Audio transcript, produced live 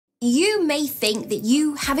You may think that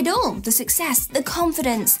you have it all, the success, the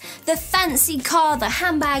confidence, the fancy car, the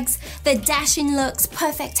handbags, the dashing looks,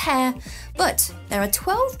 perfect hair. But there are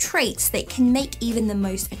 12 traits that can make even the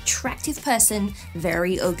most attractive person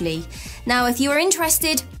very ugly. Now, if you are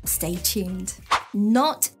interested, stay tuned.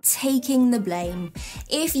 Not taking the blame.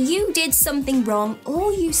 If you did something wrong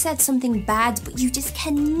or you said something bad, but you just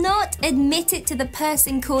cannot admit it to the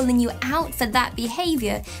person calling you out for that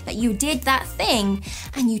behavior, that you did that thing,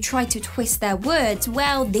 and you try to twist their words,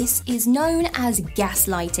 well, this is known as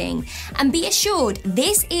gaslighting. And be assured,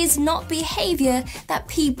 this is not behavior that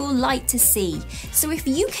people like to see. So if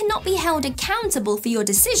you cannot be held accountable for your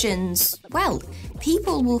decisions, well,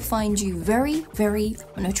 people will find you very, very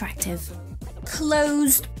unattractive.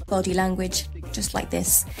 Closed body language, just like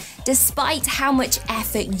this. Despite how much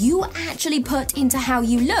effort you actually put into how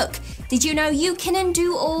you look, did you know you can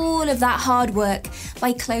undo all of that hard work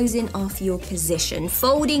by closing off your position,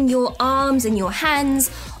 folding your arms and your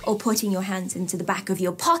hands, or putting your hands into the back of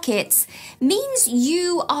your pockets, means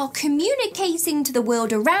you are communicating to the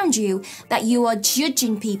world around you that you are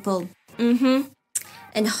judging people,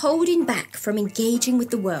 and holding back from engaging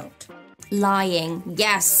with the world. Lying,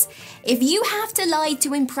 yes. If you have to lie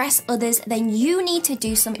to impress others, then you need to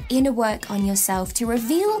do some inner work on yourself to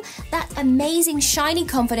reveal that amazing, shiny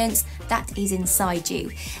confidence that is inside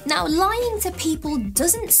you. Now, lying to people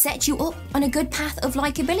doesn't set you up on a good path of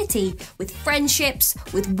likability with friendships,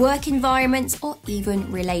 with work environments, or even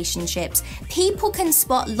relationships. People can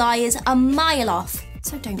spot liars a mile off,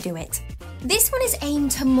 so don't do it. This one is aimed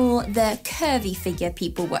to more the curvy figure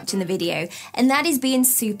people watching the video, and that is being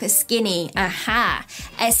super skinny. Aha!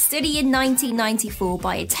 A study in 1994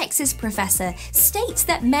 by a Texas professor states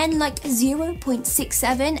that men like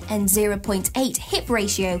 0.67 and 0.8 hip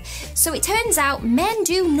ratio. So it turns out men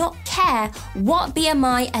do not care what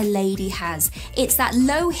BMI a lady has. It's that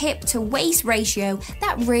low hip to waist ratio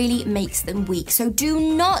that really makes them weak. So do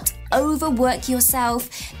not overwork yourself,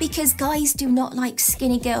 because guys do not like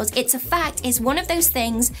skinny girls. It's a fact. It's one of those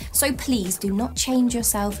things. So please do not change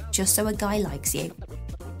yourself just so a guy likes you.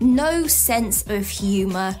 No sense of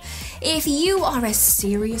humour. If you are a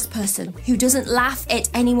serious person who doesn't laugh at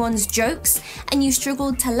anyone's jokes and you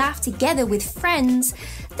struggle to laugh together with friends,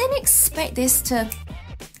 then expect this to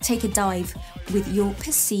take a dive with your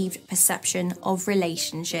perceived perception of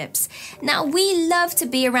relationships. Now, we love to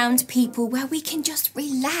be around people where we can just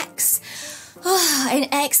relax and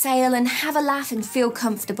exhale and have a laugh and feel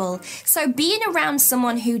comfortable. So being around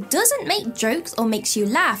someone who doesn't make jokes or makes you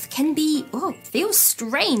laugh can be, feels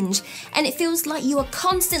strange, and it feels like you are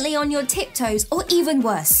constantly on your tiptoes, or even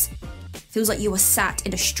worse, feels like you were sat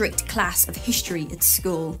in a strict class of history at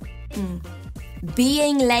school.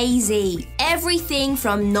 Being lazy. Everything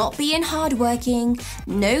from not being hardworking,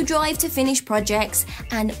 no drive to finish projects,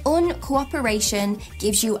 and uncooperation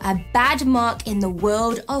gives you a bad mark in the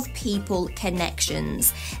world of people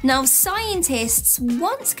connections. Now, scientists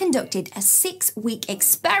once conducted a 6-week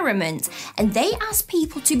experiment, and they asked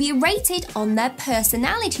people to be rated on their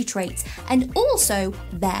personality traits and also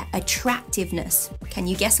their attractiveness. Can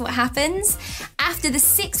you guess what happens? After the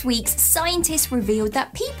 6 weeks, scientists revealed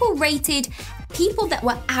that people that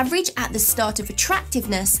were average at the start of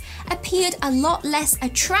attractiveness appeared a lot less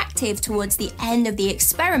attractive towards the end of the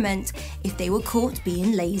experiment if they were caught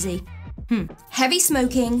being lazy. Heavy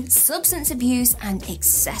smoking, substance abuse, and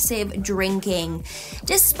excessive drinking.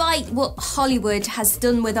 Despite what Hollywood has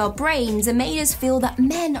done with our brains and made us feel that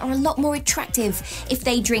men are a lot more attractive if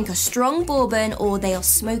they drink a strong bourbon or they are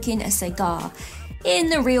smoking a cigar. In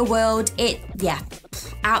the real world,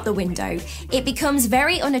 out the window. It becomes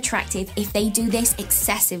very unattractive if they do this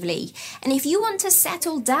excessively. And if you want to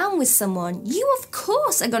settle down with someone, you of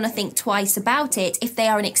course are going to think twice about it if they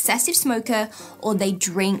are an excessive smoker or they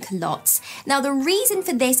drink lots. Now, the reason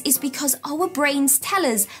for this is because our brains tell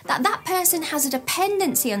us that that person has a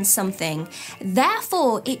dependency on something.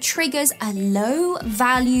 Therefore, it triggers a low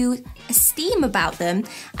value esteem about them,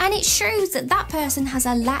 and it shows that that person has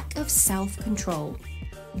a lack of self-control.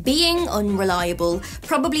 Being unreliable,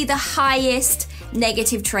 probably the highest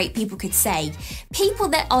negative trait people could say. People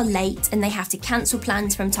that are late and they have to cancel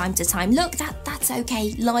plans from time to time. Look, that's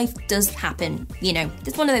okay. Life does happen.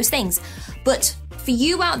 It's one of those things. But for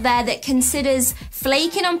you out there that considers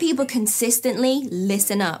flaking on people consistently,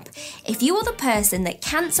 listen up. If you are the person that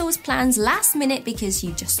cancels plans last minute because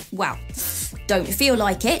you just, don't feel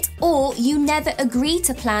like it, or you never agree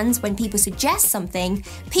to plans when people suggest something,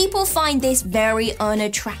 people find this very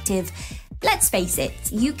unattractive. Let's face it,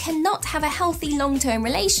 you cannot have a healthy long-term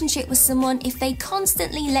relationship with someone if they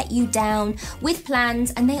constantly let you down with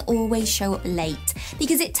plans and they always show up late,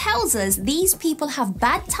 because it tells us these people have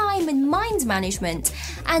bad time and mind management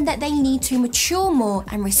and that they need to mature more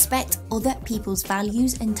and respect other people's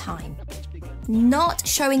values and time. Not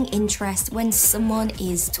showing interest when someone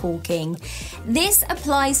is talking. This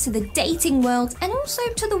applies to the dating world and also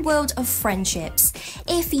to the world of friendships.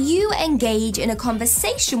 If you engage in a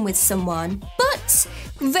conversation with someone, but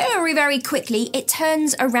very, very quickly it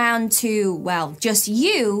turns around to, well, just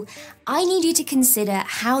you, I need you to consider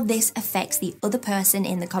how this affects the other person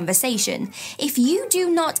in the conversation. If you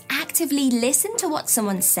do not actively listen to what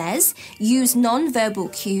someone says, use non-verbal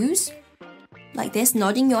cues, like this,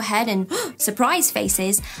 nodding your head and surprise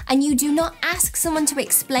faces, and you do not ask someone to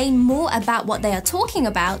explain more about what they are talking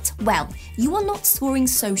about, well, you are not scoring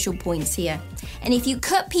social points here. And if you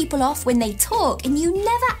cut people off when they talk and you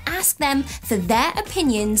never ask them for their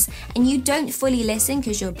opinions and you don't fully listen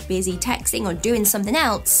because you're busy texting or doing something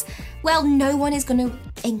else, well, no one is going to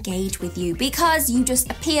engage with you because you just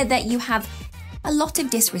appear that you have a lot of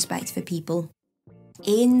disrespect for people.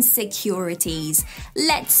 Insecurities.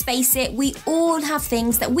 Let's face it, we all have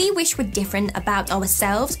things that we wish were different about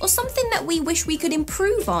ourselves or something that we wish we could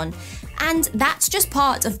improve on. And that's just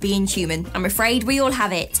part of being human. I'm afraid we all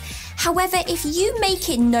have it. However, if you make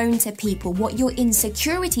it known to people what your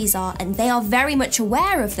insecurities are and they are very much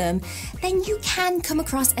aware of them, then you can come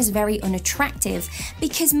across as very unattractive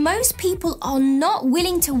because most people are not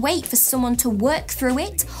willing to wait for someone to work through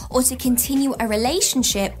it or to continue a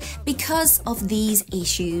relationship because of these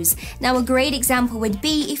issues. Now, a great example would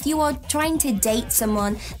be if you are trying to date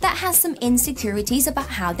someone that has some insecurities about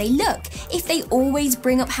how they look. If they always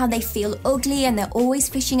bring up how they feel ugly and they're always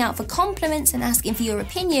fishing out for compliments and asking for your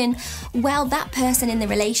opinion, well, that person in the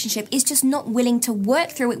relationship is just not willing to work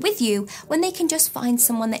through it with you when they can just find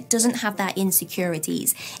someone that doesn't have that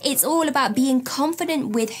insecurities. It's all about being confident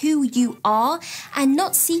with who you are and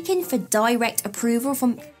not seeking for direct approval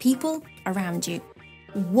from people around you.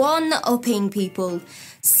 One-upping people.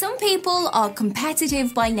 Some people are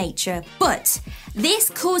competitive by nature, but this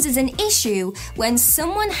causes an issue when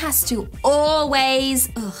someone has to always,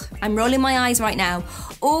 I'm rolling my eyes right now,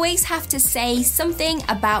 always have to say something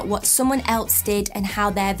about what someone else did and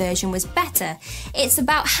how their version was better. It's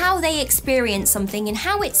about how they experienced something and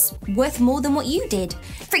how it's worth more than what you did.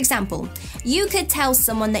 For example, you could tell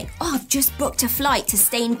someone that, I've just booked a flight to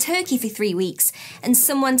stay in Turkey for 3 weeks, and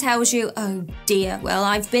someone tells you, oh dear, well,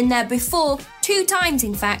 I've been there before, 2 times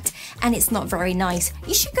in fact, and it's not very nice.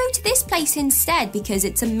 You should go to this place instead because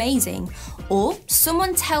it's amazing. Or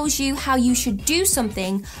someone tells you how you should do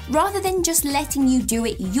something rather than just letting you do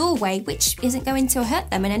it your way, which isn't going to hurt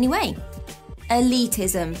them in any way.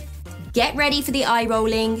 Elitism. Get ready for the eye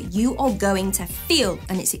rolling. You are going to feel,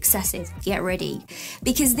 and it's excessive. Get ready.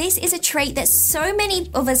 Because this is a trait that so many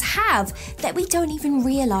of us have that we don't even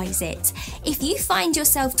realize it. If you find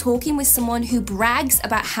yourself talking with someone who brags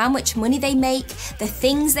about how much money they make, the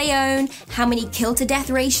things they own, how many kill to death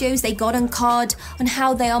ratios they got on card, on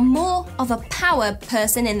how they are more of a power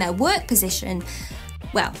person in their work position,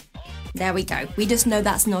 well, there we go. We just know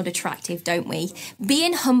that's not attractive, don't we?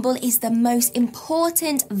 Being humble is the most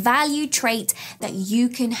important value trait that you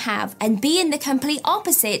can have, and being the complete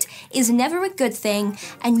opposite is never a good thing,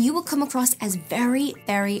 and you will come across as very,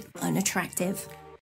 very unattractive.